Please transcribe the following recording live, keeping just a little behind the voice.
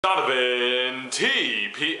Donovan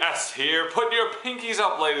TPS here, putting your pinkies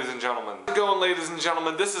up, ladies and gentlemen. How's it going, ladies and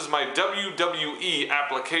gentlemen? This is my WWE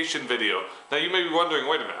application video. Now you may be wondering,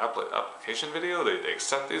 wait a minute, application video? They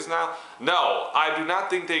accept these now? No, I do not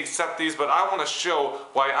think they accept these, but I want to show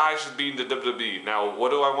why I should be in the WWE. Now, what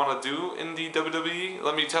do I want to do in the WWE?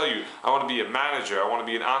 Let me tell you, I want to be a manager, I want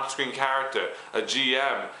to be an on-screen character, a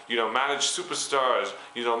GM, manage superstars,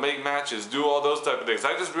 make matches, do all those type of things.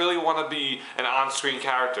 I just really want to be an on-screen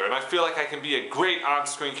character, and I feel like I can be a great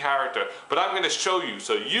on-screen character, but I'm going to show you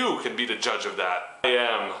so you can be the judge of that. I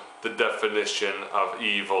am the definition of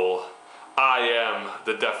evil. I am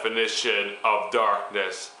the definition of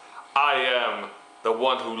darkness. I am the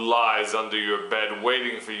one who lies under your bed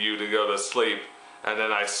waiting for you to go to sleep, and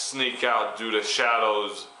then I sneak out through the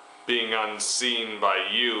shadows being unseen by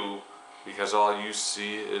you because all you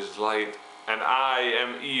see is light. And I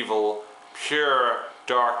am evil, pure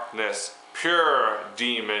darkness, pure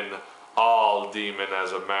demon, all demon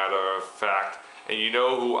as a matter of fact. And you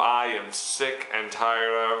know who I am sick and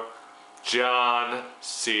tired of? John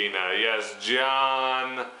Cena. Yes,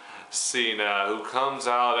 John Cena, who comes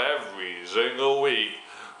out every single week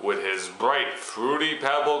with his bright fruity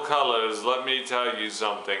pebble colors. Let me tell you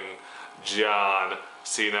something, John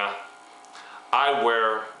Cena. I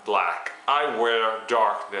wear black. I wear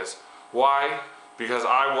darkness. Why? Because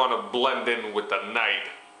I want to blend in with the night.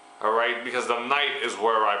 Alright? Because the night is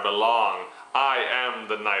where I belong. I am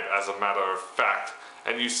the night, as a matter of fact.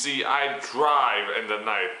 And you see, I drive in the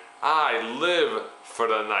night. I live for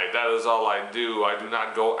the night. That is all I do. I do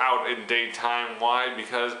not go out in daytime. Why?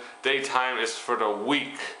 Because daytime is for the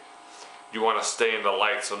weak. You want to stay in the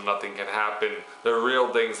light so nothing can happen. The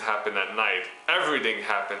real things happen at night. Everything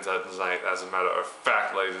happens at night, as a matter of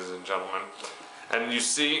fact, ladies and gentlemen. And you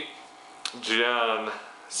see, John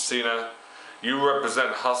Cena, you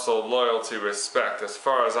represent hustle, loyalty, respect. As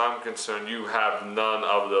far as I'm concerned, you have none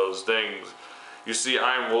of those things. You see,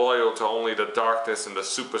 I'm loyal to only the darkness and the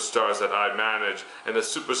superstars that I manage. And the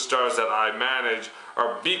superstars that I manage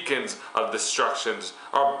are beacons of destructions,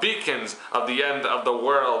 are beacons of the end of the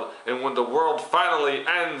world. And when the world finally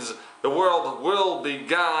ends, the world will be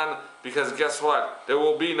gone, because guess what? There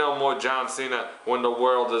will be no more John Cena when the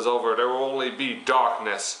world is over. There will only be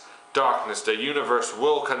darkness. Darkness, the universe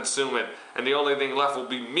will consume it, and the only thing left will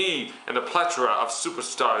be me and the plethora of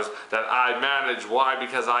superstars that I manage. Why?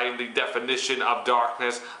 Because I am the definition of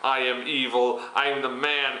darkness. I am evil. I am the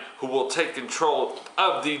man who will take control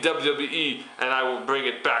of the WWE, and I will bring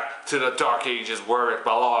it back to the dark ages where it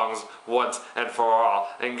belongs once and for all.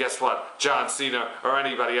 And guess what? John Cena or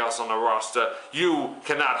anybody else on the roster, you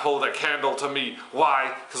cannot hold a candle to me.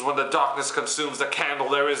 Why? Because when the darkness consumes the candle,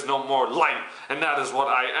 there is no more light, and that is what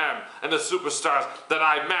I am. And the superstars that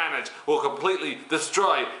I manage will completely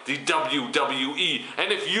destroy the WWE.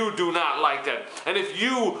 And if you do not like that, and if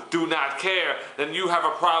you do not care, then you have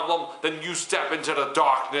a problem. Then you step into the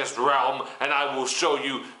darkness realm, and I will show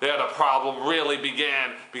you where the problem really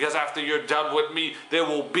began. Because after you're done with me, there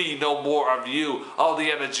will be no more of you. All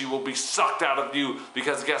the energy will be sucked out of you,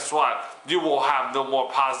 because guess what? You will have no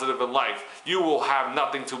more positive in life. You will have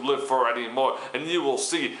nothing to live for anymore, and you will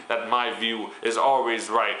see that my view is always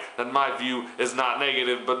right, that my view is not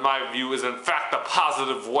negative, but my view is in fact a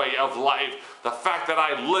positive way of life. The fact that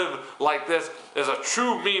I live like this is a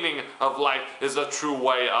true meaning of life, is a true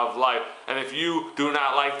way of life. And if you do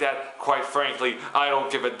not like that, quite frankly, I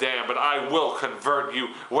don't give a damn, but I will convert you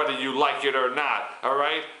whether you like it or not,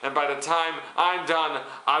 alright? And by the time I'm done,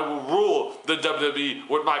 I will rule the WWE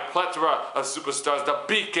with my plethora of superstars, the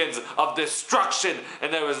beacons of destruction,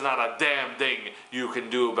 and there is not a damn thing you can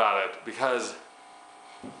do about it, because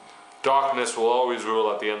darkness will always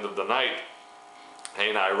rule at the end of the night.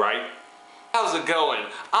 Ain't I right? How's it going?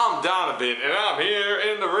 I'm Donovan, and I'm here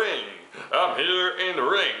in the ring. I'm here in the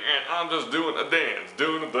ring, and I'm just doing a dance,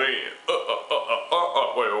 doing a dance.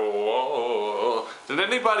 Did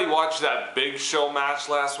anybody watch that Big Show match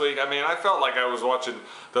last week? I mean, I felt like I was watching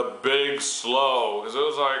the Big Slow, because it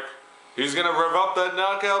was like, he's gonna rev up that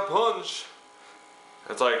knockout punch.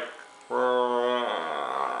 It's like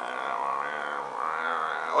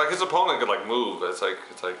his opponent could like move. It's like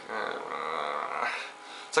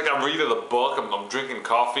I'm reading the book. I'm drinking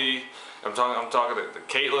coffee. I'm talking to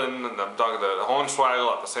Caitlin, and I'm talking to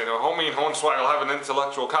Hornswoggle at the same time. Homie and Hornswoggle have an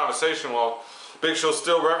intellectual conversation while Big Show's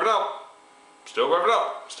still revving up. Still revving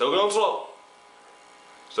up. Still going slow.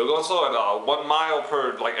 Still going slow at 1 mile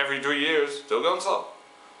per, like, every 3 years. Still going slow.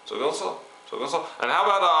 Still going slow. Still going slow. And how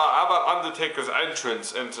about Undertaker's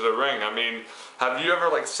entrance into the ring? I mean, have you ever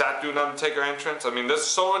like sat through an Undertaker entrance? I mean, there's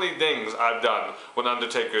so many things I've done when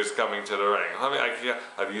Undertaker is coming to the ring. I mean,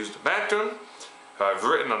 I've used the bathroom. I've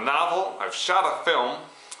written a novel, I've shot a film,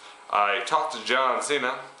 I talked to John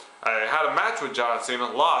Cena, I had a match with John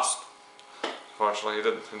Cena, lost. Fortunately,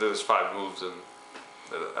 he did his 5 moves and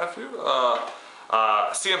did it. F you.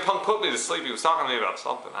 CM Punk put me to sleep. He was talking to me about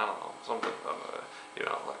something, I don't know, something, you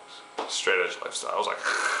know, like straight edge lifestyle. I was like,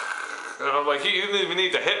 and I'm like, he didn't even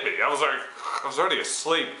need to hit me. I was already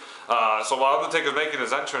asleep. So while Undertaker's making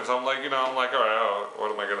his entrance, I'm like, all right,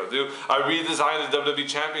 what am I gonna do? I redesigned the WWE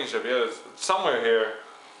Championship. Yeah, it's somewhere here.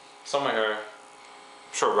 I'm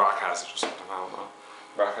sure Rock has it or something. I don't know.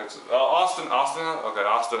 Rock has it. Austin. Okay,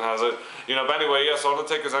 Austin has it. But anyway, yeah. So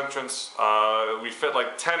Undertaker's entrance. We fit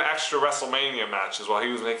like 10 extra WrestleMania matches while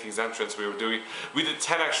he was making his entrance. We did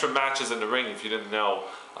 10 extra matches in the ring. If you didn't know.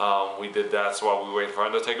 We did that, so while we waited for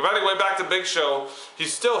Undertaker. But anyway, back to Big Show.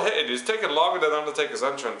 He's still hitting. He's taking longer than Undertaker's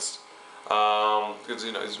entrance. Because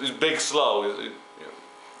he's big slow. He's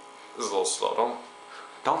a little slow.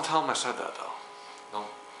 Don't tell him I said that though.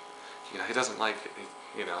 Don't. He doesn't like it.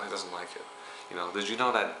 He doesn't like it. Did you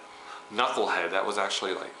know that Knucklehead? That was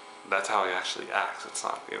actually that's how he actually acts. It's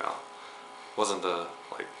not. Wasn't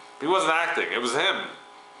he wasn't acting. It was him.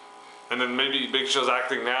 And then maybe Big Show's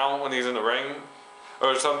acting now when he's in the ring.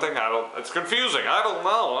 Or something, it's confusing, I don't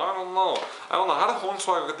know. How did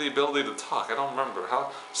Hornswoggle get the ability to talk? I don't remember. How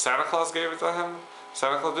Santa Claus gave it to him?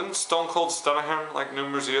 Didn't Stone Cold stun him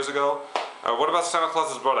numerous years ago? What about Santa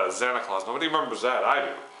Claus's brother, Santa Claus? Nobody remembers that, I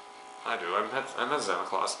do. I met Santa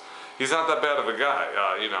Claus. He's not that bad of a guy,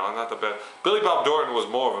 not that bad. Billy Bob Thornton was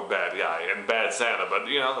more of a bad guy and bad Santa, but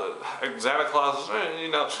Santa Claus,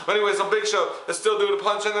 But anyway, so Big Show is still doing a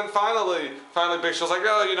punch, and then finally Big Show's like,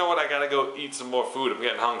 oh, you know what, I gotta go eat some more food, I'm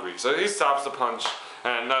getting hungry. So he stops the punch,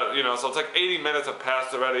 and so it's like 80 minutes have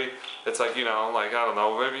passed already. It's like, I don't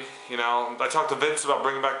know, maybe, I talked to Vince about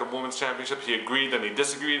bringing back the Women's Championship. He agreed, then he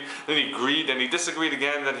disagreed, then he agreed, then he disagreed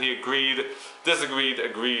again, then he agreed, disagreed,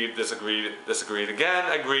 agreed, disagreed, disagreed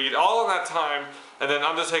again, agreed, all in that time, and then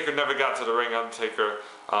Undertaker never got to the ring. Undertaker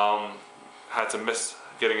had to miss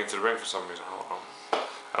getting into the ring for some reason.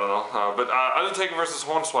 I don't know. But Undertaker versus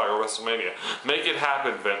Hornswoggle WrestleMania. Make it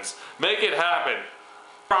happen, Vince. Make it happen.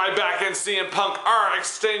 Ryback and CM Punk are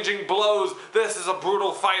exchanging blows. This is a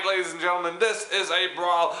brutal fight, ladies and gentlemen. This is a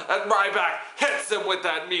brawl. And Ryback hits him with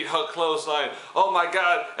that meat hook clothesline. Oh my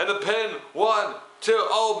God. And the pin. 1, 2.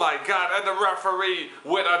 Oh my God. And the referee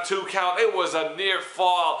with a 2 count. It was a near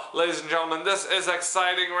fall, ladies and gentlemen. This is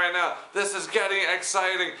exciting right now. This is getting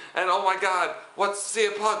exciting. And oh my God. What's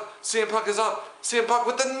CM Punk? CM Punk is up. CM Punk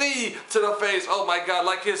with the knee to the face. Oh my God,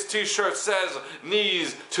 like his t-shirt says,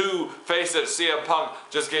 knees to faces. CM Punk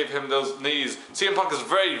just gave him those knees. CM Punk is a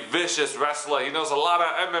very vicious wrestler. He knows a lot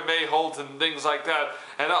of MMA holds and things like that.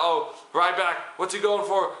 And Ryback, what's he going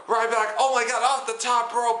for? Ryback, oh my God, off the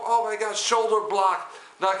top rope. Oh my God, shoulder block.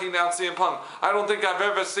 Knocking down CM Punk. I don't think I've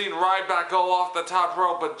ever seen Ryback go off the top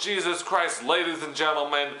rope, but Jesus Christ, ladies and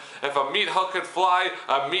gentlemen, if a meat hook can fly,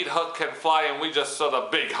 a meat hook can fly, and we just saw the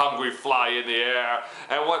big hungry fly in the air.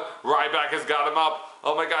 And what Ryback has got him up.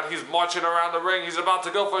 Oh my God, he's marching around the ring. He's about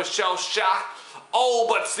to go for a shell shock. Oh,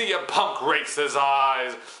 but CM Punk rakes his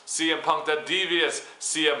eyes. CM Punk, that devious.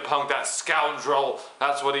 CM Punk, that scoundrel.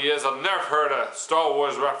 That's what he is. A Nerf herder. Star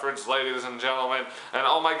Wars reference, ladies and gentlemen. And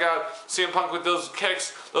oh my God, CM Punk with those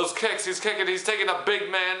kicks. He's kicking. He's taking a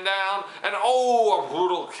big man down. And oh, a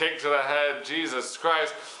brutal kick to the head. Jesus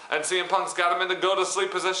Christ. And CM Punk's got him in the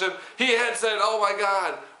go-to-sleep position. He hits it. Oh my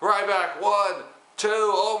God. Ryback, 1, 2.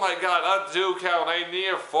 Oh my God. A 2 count. A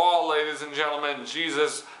near fall, ladies and gentlemen.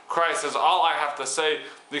 Jesus Christ is all I have to say.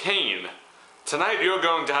 The Kane. Tonight you're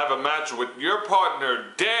going to have a match with your partner,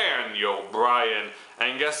 Daniel Bryan.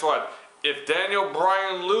 And guess what? If Daniel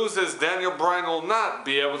Bryan loses, Daniel Bryan will not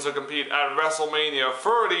be able to compete at WrestleMania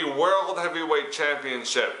for the World Heavyweight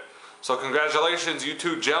Championship. So congratulations, you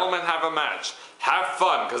two gentlemen have a match. Have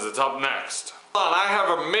fun, because it's up next. I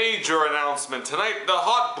have a major announcement. Tonight, the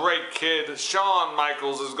Heartbreak Kid, Shawn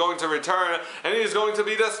Michaels, is going to return, and he's going to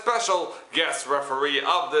be the special guest referee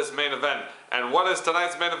of this main event. And what is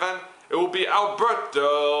tonight's main event? It will be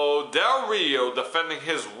Alberto Del Rio defending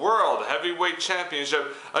his World Heavyweight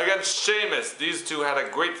Championship against Sheamus. These two had a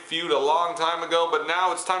great feud a long time ago, but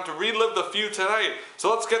now it's time to relive the feud tonight.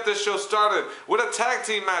 So let's get this show started with a tag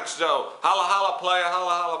team match, though. Holla, holla, player,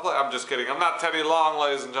 holla, holla, player. I'm just kidding. I'm not Teddy Long,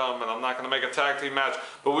 ladies and gentlemen. I'm not going to make a tag team match,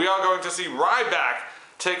 but we are going to see Ryback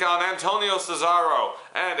take on Antonio Cesaro.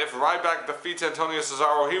 And if Ryback defeats Antonio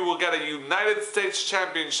Cesaro, he will get a United States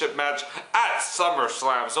Championship match at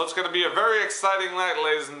SummerSlam. So it's going to be a very exciting night,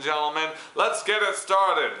 ladies and gentlemen. Let's get it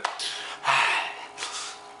started.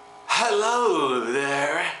 Hello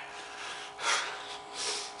there.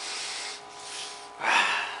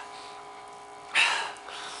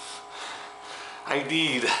 I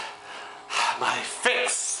need my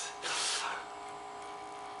fix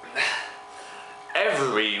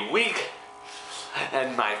every week,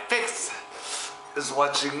 and my fix is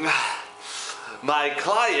watching my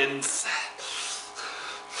clients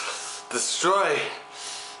destroy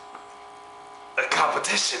a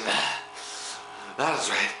competition. That is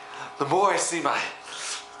right. The more I see my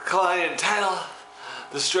clientele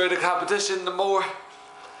destroy the competition, the more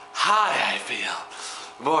high I feel,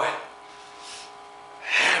 the more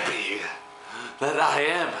happy that I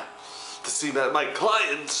am to see that my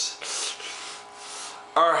clients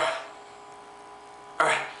are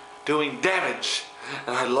doing damage.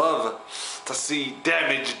 And I love to see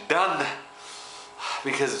damage done,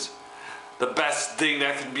 because the best thing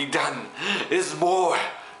that can be done is more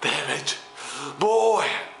damage. More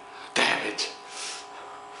damage.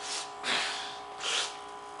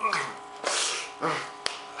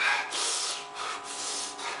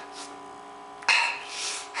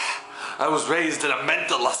 I was raised in a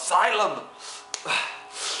mental asylum,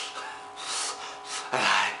 and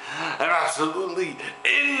I am absolutely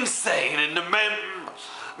insane in the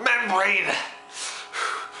membrane.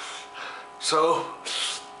 So,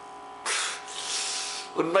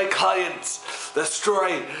 when my clients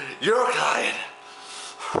destroy your client,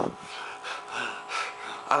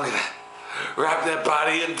 I'm gonna wrap their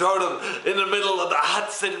body and throw them in the middle of the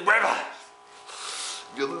Hudson River.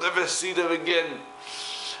 You'll never see them again.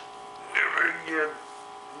 Never again.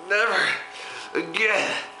 Never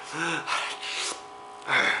again.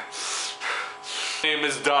 My name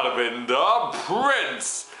is Donovan, the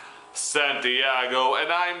Prince Santiago,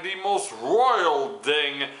 and I'm the most royal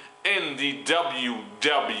thing in the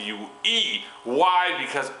WWE. Why?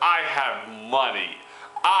 Because I have money,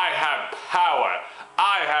 I have power,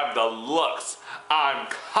 I have the looks, I'm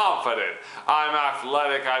confident, I'm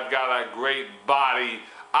athletic, I've got a great body,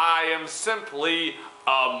 I am simply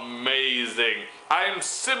amazing. I am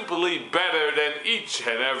simply better than each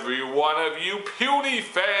and every one of you puny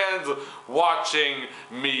fans watching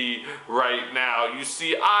me right now. You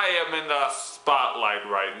see, I am in the spotlight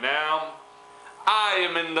right now. I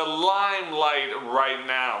am in the limelight right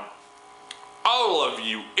now. All of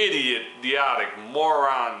you idiotic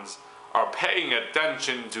morons are paying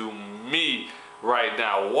attention to me right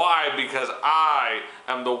now. Why? Because I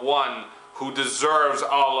am the one who deserves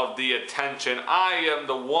all of the attention. I am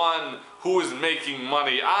the one who is making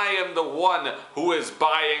money. I am the one who is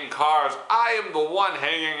buying cars. I am the one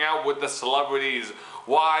hanging out with the celebrities.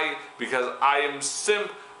 Why? Because I am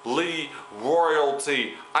simply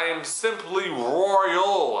royalty. I am simply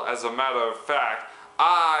royal, as a matter of fact.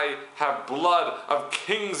 I have blood of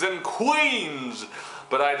kings and queens.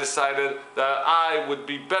 But I decided that I would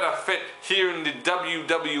be better fit here in the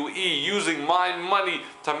WWE, using my money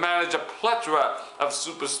to manage a plethora of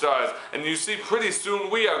superstars. And you see, pretty soon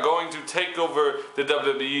we are going to take over the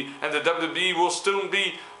WWE, and the WWE will soon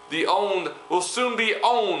be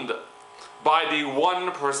owned by the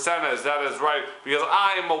 1%ers. That is right, because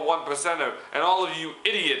I am a 1%er, and all of you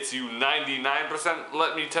idiots, you 99%,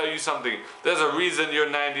 let me tell you something. There's a reason you're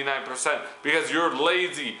 99%, because you're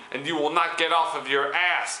lazy and you will not get off of your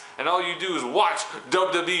ass, and all you do is watch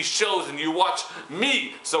WWE shows and you watch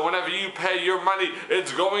me. So whenever you pay your money,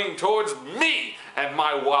 it's going towards me, and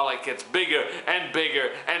my wallet gets bigger and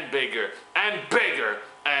bigger and bigger and bigger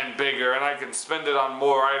and bigger, and I can spend it on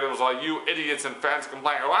more items while you idiots and fans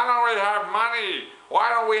complain, why don't we have money? Why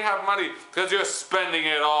don't we have money? Because you're spending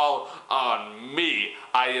it all on me.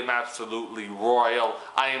 I am absolutely royal.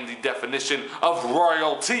 I am the definition of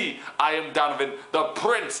royalty. I am Donovan, the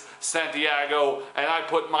Prince Santiago, and I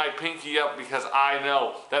put my pinky up because I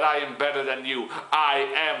know that I am better than you. I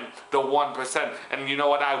am the 1%, and you know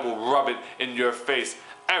what? I will rub it in your face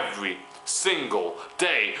every single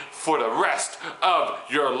day for the rest of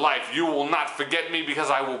your life. You will not forget me, because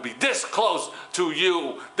I will be this close to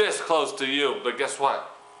you, this close to you. But guess what?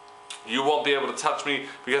 You won't be able to touch me,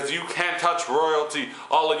 because you can't touch royalty.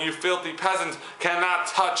 All of you filthy peasants cannot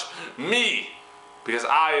touch me, because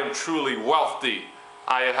I am truly wealthy.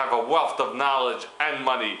 I have a wealth of knowledge and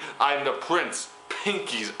money. I am the Prince.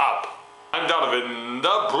 Pinkies up. I'm Donovan,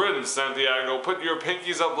 the Prince Santiago. Put your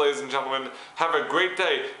pinkies up, ladies and gentlemen. Have a great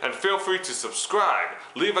day, and feel free to subscribe,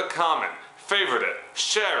 leave a comment, favorite it,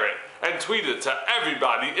 share it, and tweet it to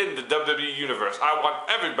everybody in the WWE Universe. I want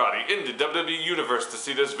everybody in the WWE Universe to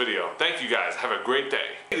see this video. Thank you guys. Have a great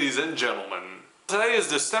day. Ladies and gentlemen, today is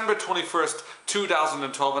December 21st,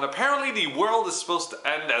 2012, and apparently the world is supposed to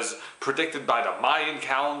end as predicted by the Mayan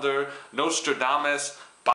calendar, Nostradamus,